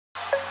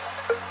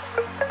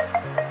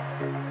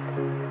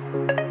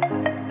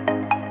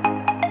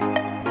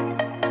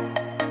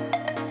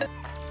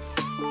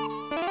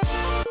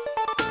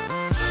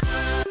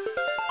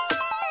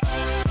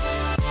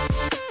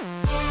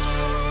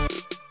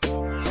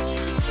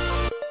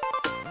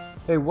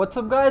Hey, what's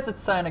up guys,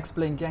 it's Sign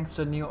Explain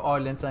Gangster New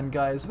Orleans, and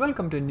guys,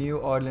 welcome to New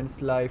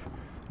Orleans Live.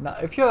 Now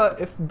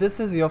if this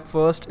is your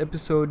first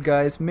episode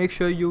guys, make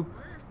sure you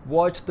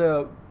watch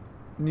the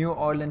New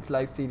Orleans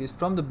Live series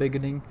from the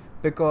beginning,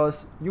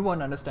 because you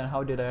won't understand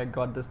how did I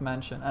got this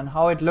mansion and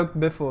how it looked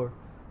before.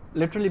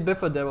 Literally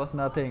before there was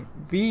nothing.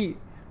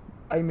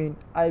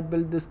 I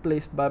built this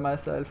place by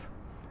myself.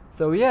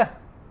 So yeah.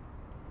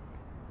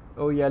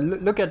 Oh yeah,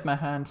 look at my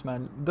hands,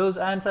 man. Those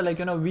hands are like,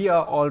 we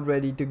are all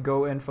ready to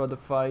go in for the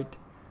fight.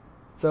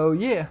 So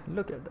yeah,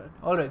 look at that.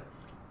 Alright.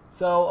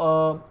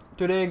 So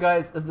today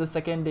guys is the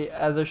second day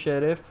as a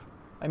sheriff.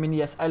 I mean,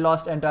 yes, I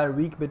lost entire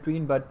week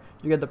between, but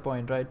you get the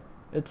point, right?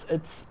 It's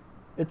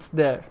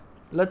there.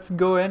 Let's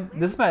go in.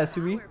 This is my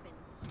SUV.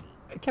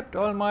 I kept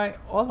all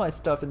my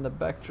stuff in the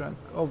back trunk.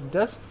 Oh,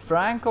 there's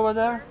Frank over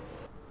there.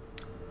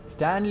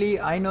 Stanley,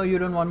 I know you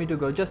don't want me to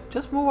go.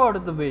 Just move out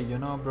of the way,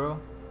 bro.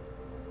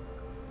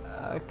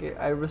 Okay,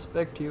 I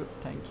respect you.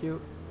 Thank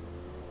you.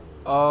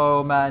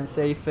 Oh man,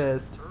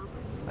 safest.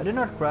 I did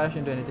not crash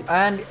into anything.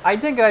 And I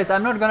think guys,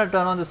 I'm not gonna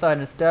turn on the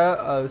sirens.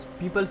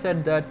 People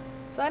said that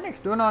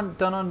Cynex do not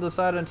turn on the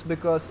sirens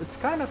because it's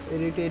kind of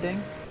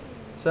irritating.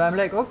 So I'm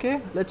like,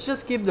 okay, let's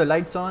just keep the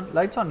lights on.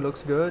 Lights on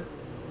looks good.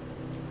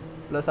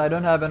 Plus I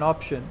don't have an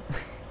option.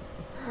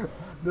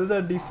 Those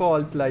are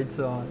default lights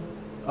on.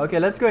 Okay,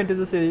 let's go into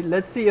the city.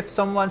 Let's see if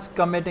someone's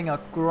committing a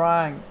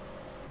crime.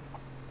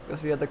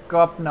 Because we are the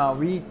cop now.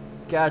 We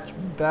catch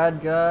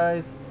bad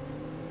guys.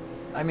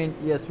 I mean,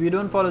 yes, we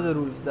don't follow the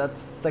rules.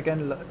 That's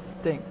second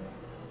thing.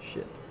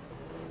 Shit.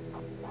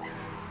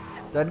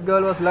 That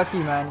girl was lucky,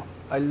 man.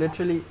 I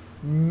literally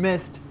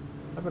missed.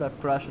 I would have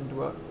crashed into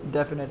her.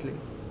 Definitely.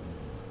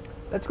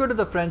 Let's go to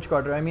the French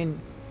Quarter. I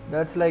mean,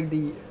 that's like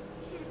the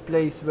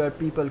place where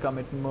people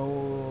commit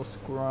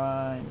most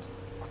crimes.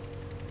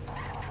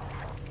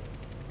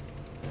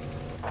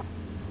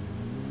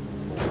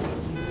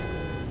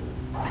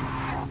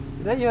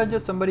 Did I hear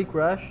just somebody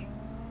crash?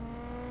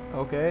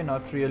 Okay,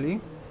 not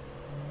really.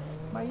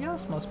 My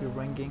ears must be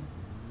ringing.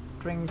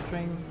 Tring,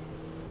 tring.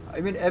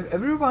 I mean,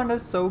 everyone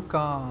is so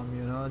calm,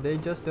 they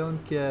just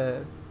don't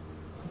care.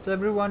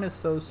 Everyone is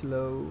so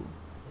slow.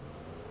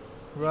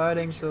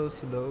 Riding so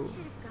slow.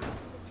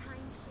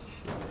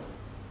 Shit.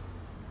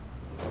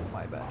 Oh,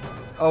 my bad.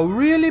 Oh,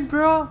 really,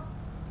 bro?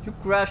 You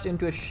crashed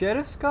into a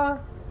sheriff's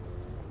car?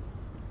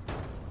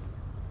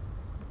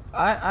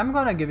 I'm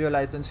gonna give you a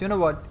license. You know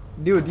what?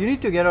 Dude, you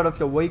need to get out of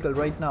your vehicle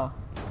right now.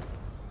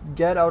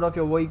 Get out of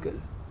your vehicle.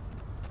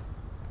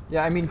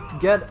 Yeah, I mean,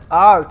 get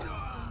out.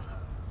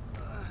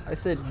 I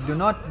said, do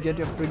not get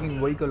your freaking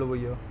vehicle over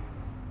here.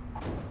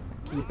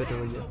 Keep it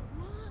over here.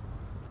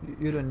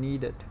 You don't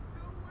need it.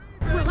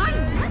 Well, I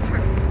never.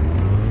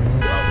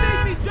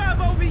 Don't make me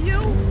drive over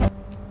you.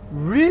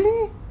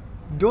 Really?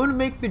 Don't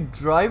make me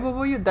drive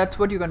over you? That's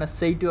what you're gonna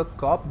say to a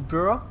cop,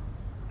 bro?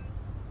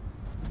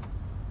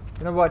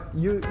 You know what?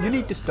 You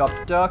need to stop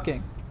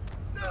talking.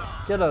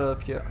 Get out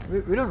of here.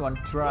 We don't want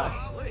trash.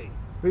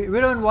 We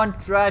don't want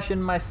trash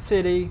in my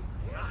city.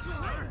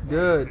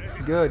 Good,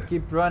 good.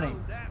 Keep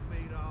running.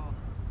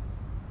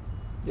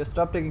 Just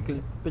stop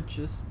taking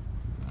pictures.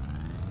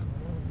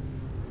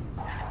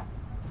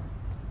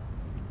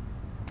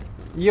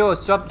 Yo,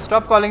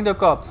 stop calling the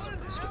cops.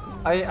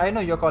 I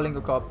know you're calling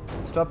a cop.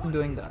 Stop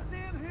doing that.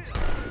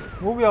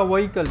 Move your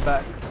vehicle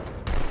back.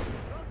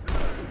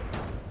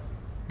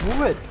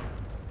 Move it.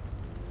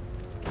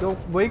 Your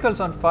vehicle's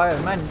on fire,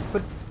 man.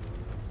 But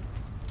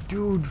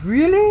dude,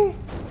 really?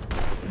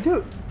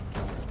 Dude.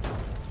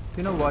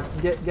 You know what?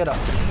 Get out.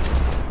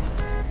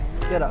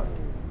 Get out.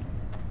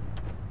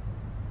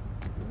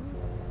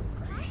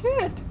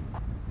 Shit.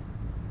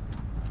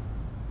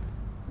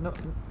 No,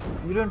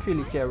 you don't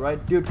really care,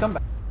 right? Dude, come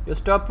back. You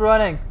stop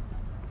running.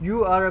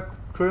 You are a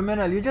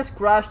criminal. You just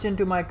crashed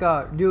into my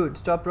car. Dude,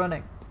 stop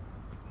running.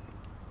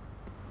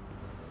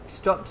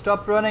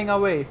 Stop running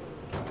away.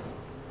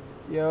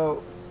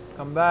 Yo,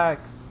 come back.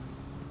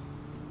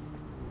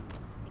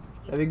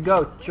 There we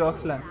go,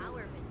 Chokeslam.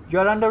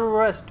 You're under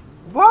arrest.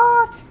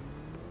 What?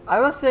 I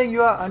was saying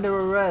you are under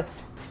arrest.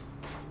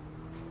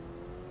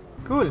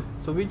 Cool.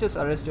 So we just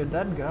arrested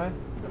that guy.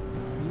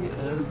 He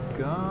is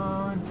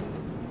gone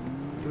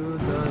to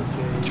the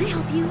jail. Can I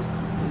help you?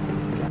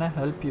 Can I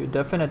help you?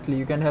 Definitely.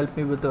 You can help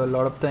me with a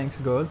lot of things,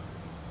 girl.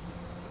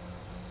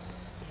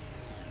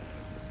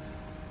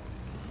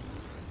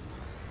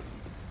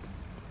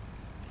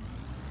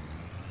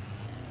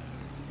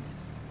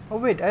 Oh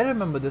wait, I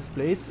remember this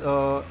place.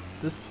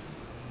 This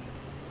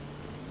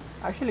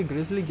actually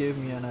Grizzly gave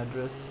me an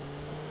address.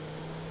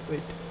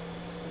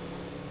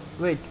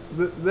 Wait,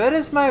 where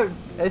is my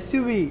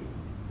SUV?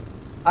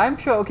 I'm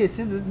sure. Okay,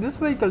 see this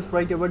vehicle's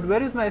right here, but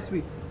where is my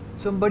SUV?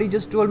 Somebody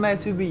just stole my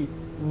SUV.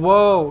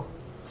 Whoa!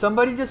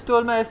 Somebody just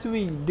stole my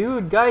SUV,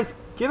 dude. Guys,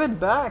 give it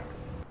back.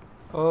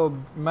 Oh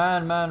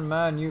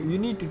man, you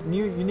need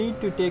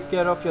to take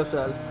care of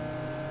yourself.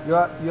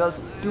 You're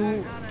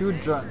too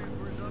drunk.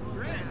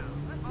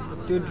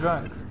 Too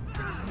drunk.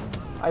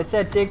 I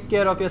said take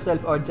care of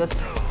yourself, or just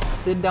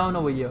sit down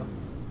over here.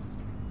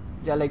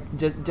 Yeah, like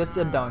just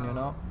sit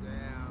down,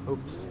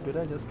 Oops, did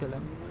I just kill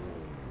him?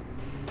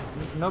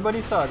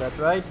 Nobody saw that,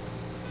 right?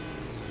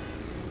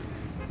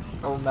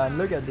 Oh man,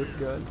 look at this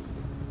girl.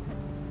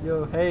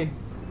 Yo, hey.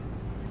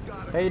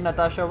 Hey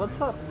Natasha, what's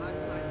up?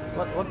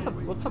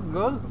 What's up,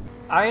 girl?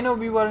 I know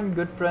we weren't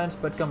good friends,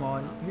 but come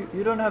on.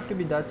 You don't have to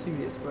be that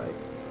serious, right?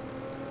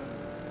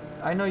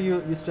 I know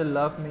you still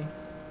love me.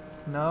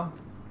 No?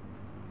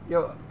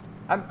 Yo,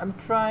 I'm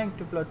trying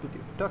to flirt with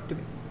you. Talk to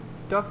me.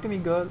 Talk to me,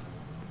 girl.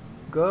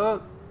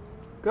 Girl.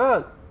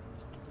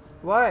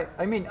 Why?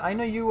 I mean, I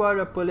know you are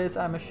a police,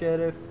 I'm a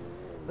sheriff,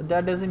 but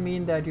that doesn't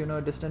mean that, you know,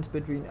 distance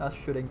between us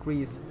should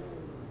increase.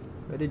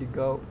 Where did you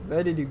go?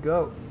 Where did you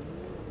go?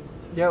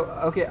 Yo,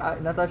 okay,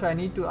 Natasha, I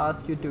need to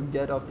ask you to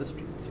get off the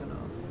streets, you know.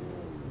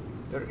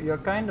 You're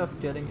kind of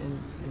getting in.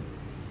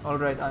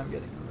 Alright, I'm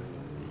getting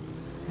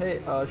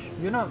Hey,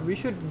 you know, we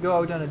should go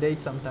out on a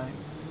date sometime.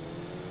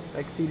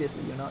 Like,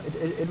 seriously, you know,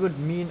 it would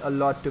mean a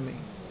lot to me.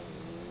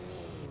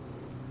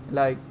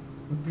 Like,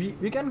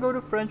 we can go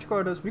to French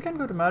Quarters, we can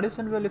go to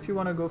Madisonville if you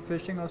want to go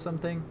fishing or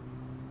something.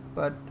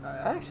 But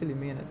I actually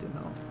mean it, you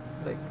know.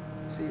 Like,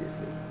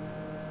 seriously.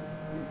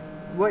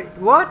 Wait,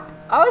 what?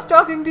 I was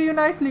talking to you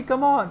nicely,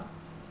 come on.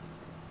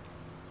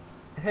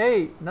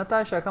 Hey,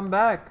 Natasha, come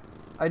back.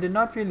 I did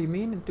not really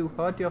mean it to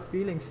hurt your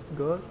feelings,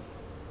 girl.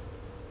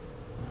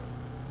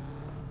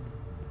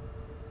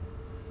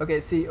 Okay,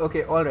 see,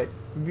 okay, alright.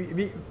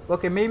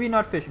 Okay, maybe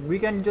not fishing. We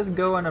can just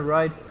go on a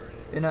ride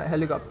in a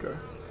helicopter.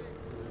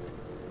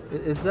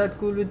 Is that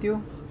cool with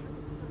you?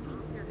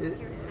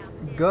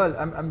 Girl,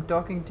 I'm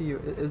talking to you.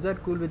 Is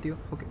that cool with you?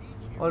 Okay.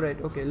 Alright,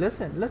 okay.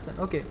 Listen,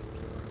 okay.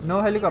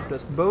 No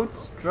helicopters.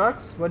 Boats,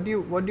 trucks, what do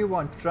you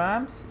want?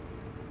 Trams?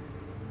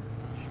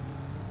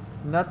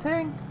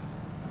 Nothing?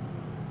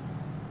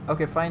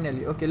 Okay,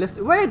 finally. Okay,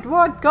 listen. Wait,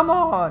 what? Come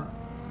on!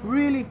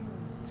 Really?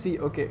 See,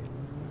 okay.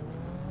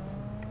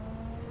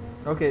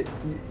 Okay,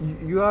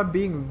 you are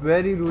being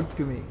very rude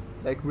to me.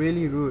 Like,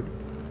 really rude.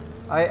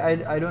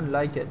 I don't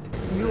like it.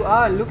 You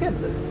are, look at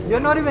this. You're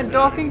not even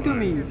talking to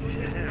me.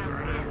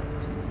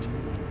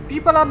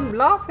 People are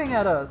laughing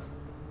at us.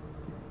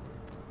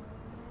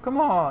 Come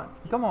on.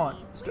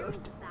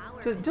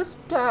 Just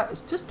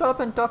stop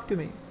and talk to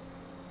me.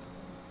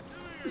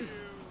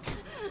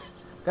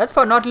 That's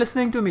for not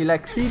listening to me,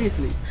 like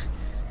seriously.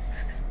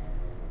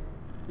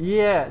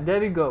 Yeah, there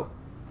we go.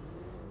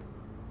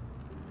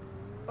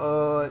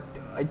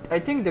 I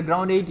think the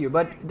ground ate you,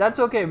 but that's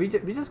okay. We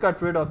just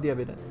got rid of the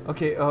evidence.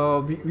 Okay,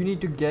 we need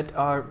to get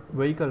our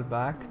vehicle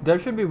back. There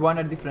should be one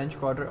at the French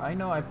Quarter. I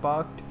know I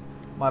parked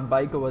my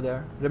bike over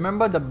there.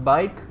 Remember the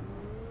bike?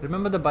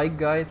 Remember the bike,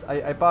 guys?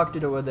 I parked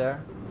it over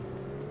there.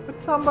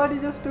 But somebody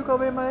just took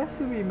away my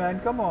SUV, man.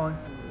 Come on.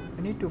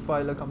 I need to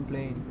file a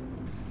complaint.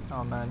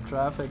 Oh man,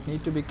 traffic.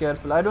 Need to be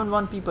careful. I don't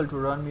want people to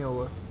run me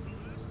over.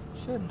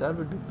 Shit, that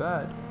would be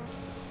bad.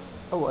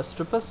 Oh, a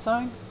stripper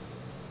sign?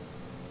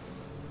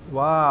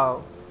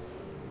 Wow.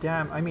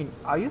 Damn, I mean,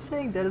 are you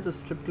saying there is a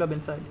strip club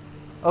inside?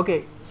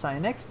 Okay,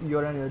 Sinex,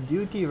 you're on your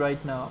duty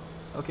right now.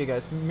 Okay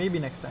guys, maybe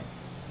next time.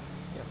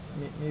 Yeah,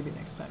 maybe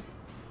next time.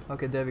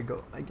 Okay, there we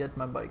go. I get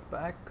my bike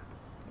back.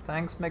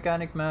 Thanks,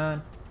 mechanic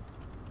man.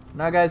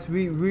 Now guys,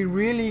 we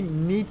really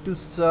need to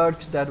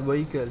search that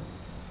vehicle.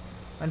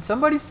 And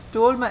somebody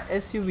stole my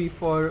SUV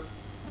for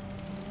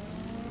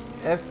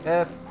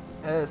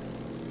FFS.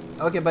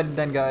 Okay, but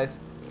then guys,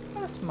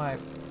 that's my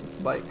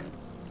bike.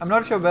 I'm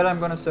not sure where I'm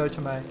gonna search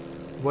my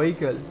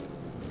vehicle.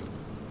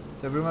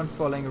 So everyone's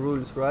following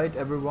rules, right?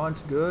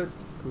 Everyone's good?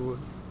 Cool.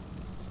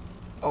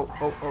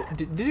 Oh,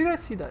 did you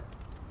guys see that?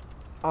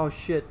 Oh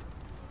shit.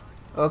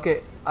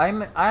 Okay,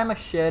 I'm a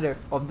sheriff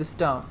of this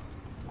town.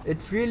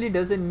 It really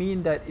doesn't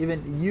mean that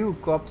even you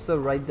cops are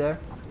right there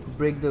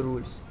break the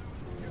rules.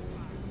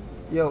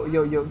 Yo,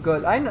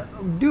 girl, I know,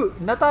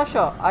 dude,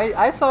 Natasha,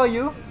 I saw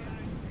you.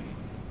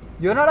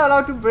 You're not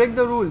allowed to break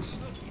the rules.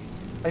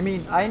 I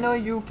mean, I know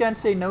you can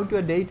say no to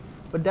a date,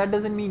 but that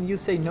doesn't mean you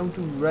say no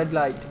to red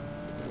light.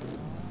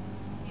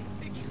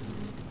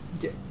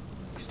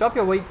 Stop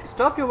your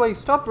way,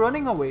 stop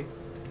running away.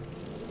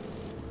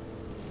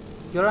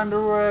 You're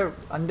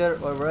under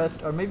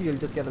arrest, or maybe you'll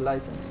just get a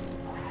license.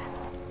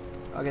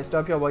 Okay,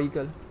 stop your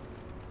vehicle.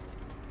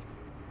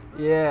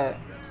 Yeah,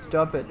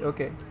 stop it.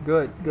 Okay,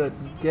 good.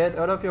 Get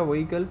out of your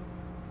vehicle,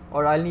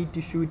 or I'll need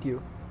to shoot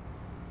you.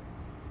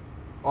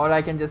 Or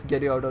I can just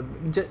get you out of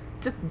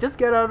just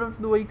get out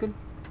of the vehicle.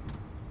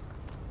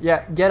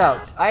 Yeah, get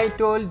out. I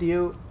told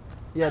you.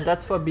 Yeah,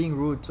 that's for being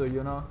rude, so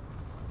you know.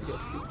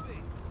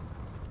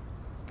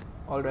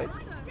 Alright.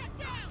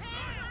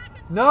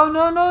 No,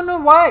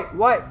 why?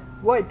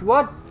 Wait,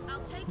 what?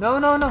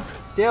 No.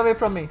 Stay away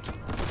from me.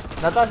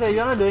 Natasha,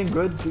 you're not doing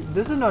good.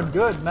 This is not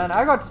good, man.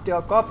 I got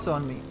cops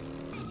on me.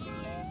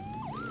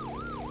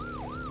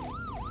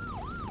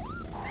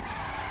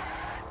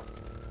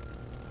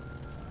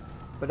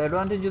 But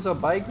advantages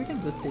of bike, we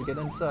can just take it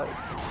inside.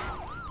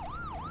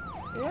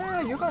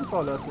 Yeah, you can't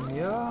follow us in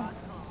here.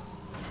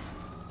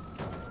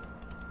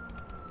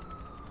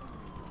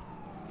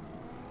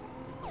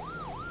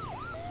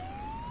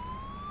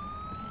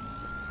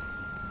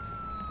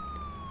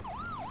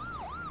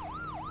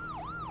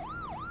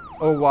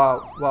 Oh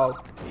wow, wow.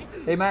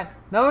 Hey man,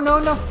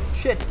 no,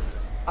 shit.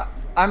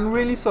 I'm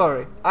really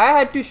sorry. I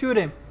had to shoot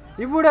him.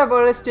 He would have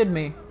arrested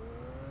me.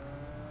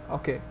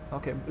 Okay,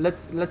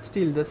 let's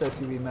steal this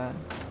SUV, man.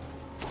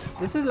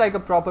 This is like a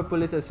proper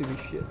police SUV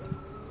shit.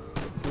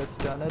 Let's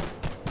turn it.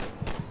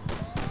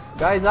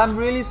 Guys, I'm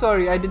really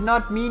sorry. I did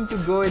not mean to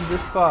go it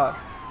this far.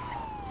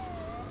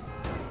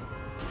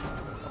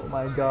 Oh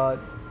my god.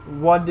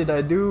 What did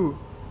I do?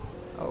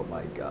 Oh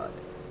my god.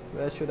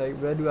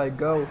 Where do I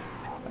go?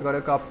 I got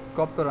a cop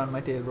car on my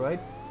tail, right?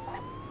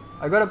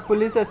 I got a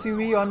police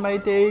SUV on my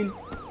tail.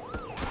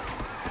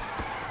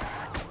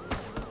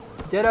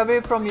 Get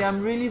away from me.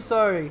 I'm really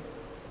sorry.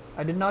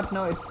 I did not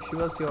know if she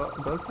was your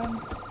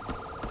girlfriend.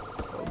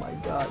 Oh my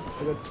god.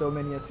 I got so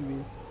many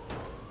SUVs.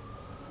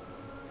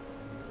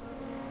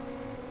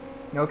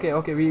 Okay,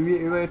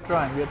 we're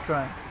trying. We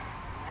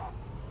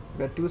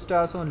got 2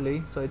 stars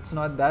only, so it's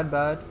not that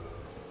bad.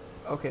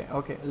 Okay,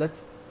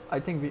 I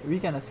think we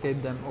can escape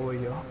them over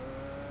here.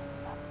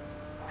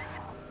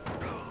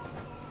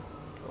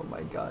 Oh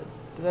my god.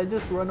 Did I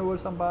just run over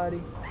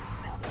somebody?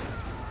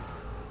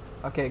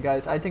 Okay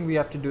guys, I think we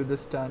have to do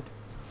this stunt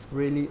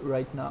really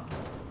right now.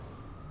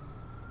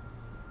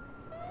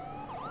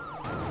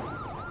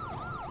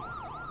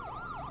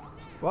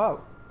 Wow.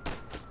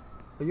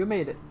 Oh, you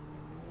made it.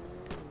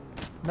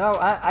 No,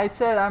 I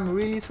said I'm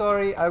really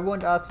sorry. I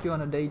won't ask you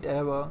on a date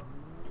ever.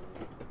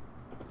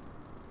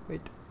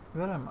 Wait,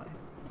 where am I?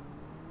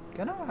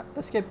 Can I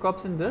escape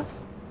cops in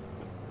this?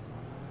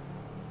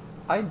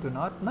 I do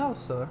not know,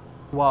 sir.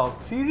 Wow,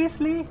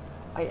 seriously?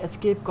 I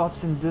escaped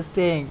cops in this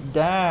thing.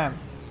 Damn.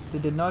 They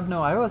did not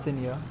know I was in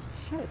here.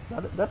 Shit,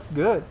 that's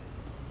good.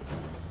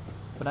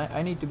 But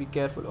I need to be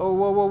careful. Oh,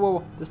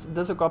 whoa.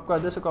 There's a cop car.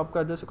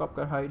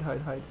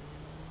 Hide.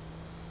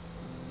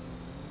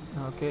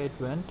 Okay, it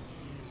went.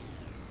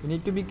 We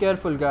need to be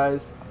careful,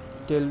 guys,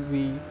 till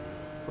we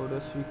go to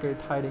a secret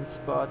hiding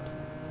spot.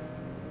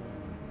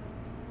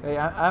 Hey,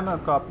 I'm a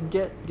cop.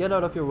 Get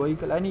out of your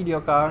vehicle. I need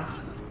your car.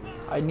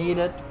 I need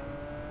it.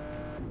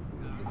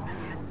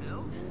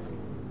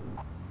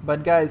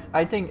 But guys,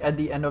 I think at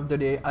the end of the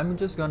day, I'm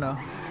just gonna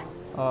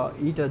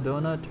eat a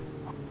donut,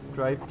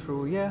 drive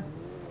through. Yeah.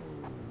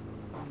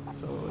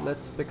 So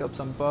let's pick up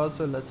some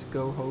parcel. Let's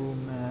go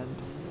home and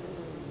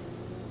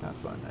have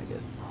fun, I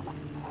guess.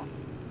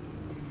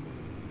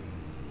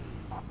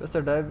 Where's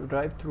the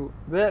drive-through?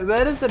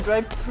 Where is the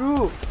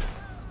drive-through?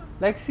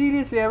 Like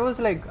seriously, I was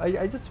like,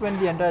 I just went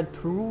the entire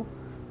through,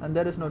 and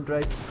there is no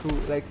drive-through.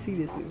 Like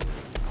seriously,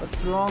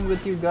 what's wrong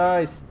with you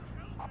guys?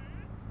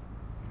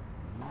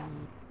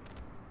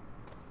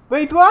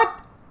 Wait, what?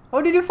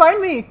 How did you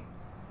find me?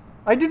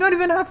 I did not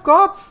even have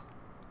cops.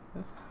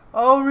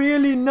 Oh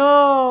really?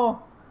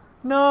 No.